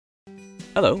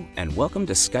Hello, and welcome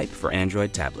to Skype for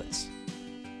Android tablets.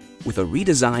 With a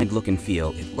redesigned look and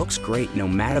feel, it looks great no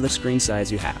matter the screen size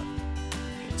you have.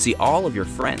 See all of your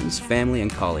friends, family,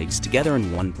 and colleagues together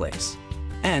in one place,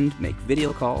 and make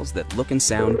video calls that look and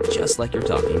sound just like you're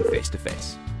talking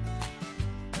face-to-face.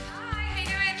 Hi, how you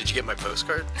doing? Did you get my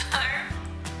postcard?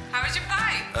 How was your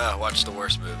flight? Watched the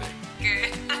worst movie.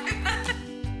 Good.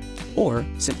 Or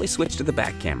simply switch to the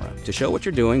back camera to show what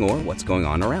you're doing or what's going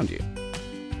on around you.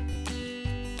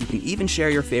 You can even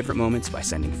share your favorite moments by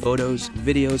sending photos,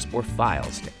 videos, or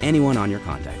files to anyone on your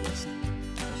contact list.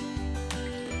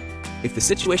 If the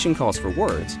situation calls for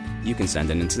words, you can send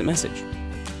an instant message.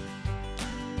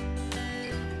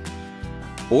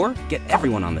 Or get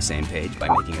everyone on the same page by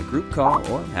making a group call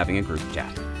or having a group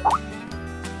chat.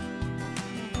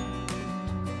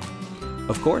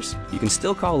 Of course, you can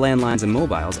still call landlines and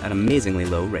mobiles at amazingly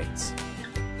low rates.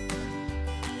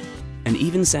 And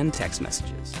even send text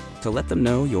messages to let them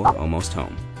know you're almost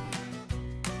home.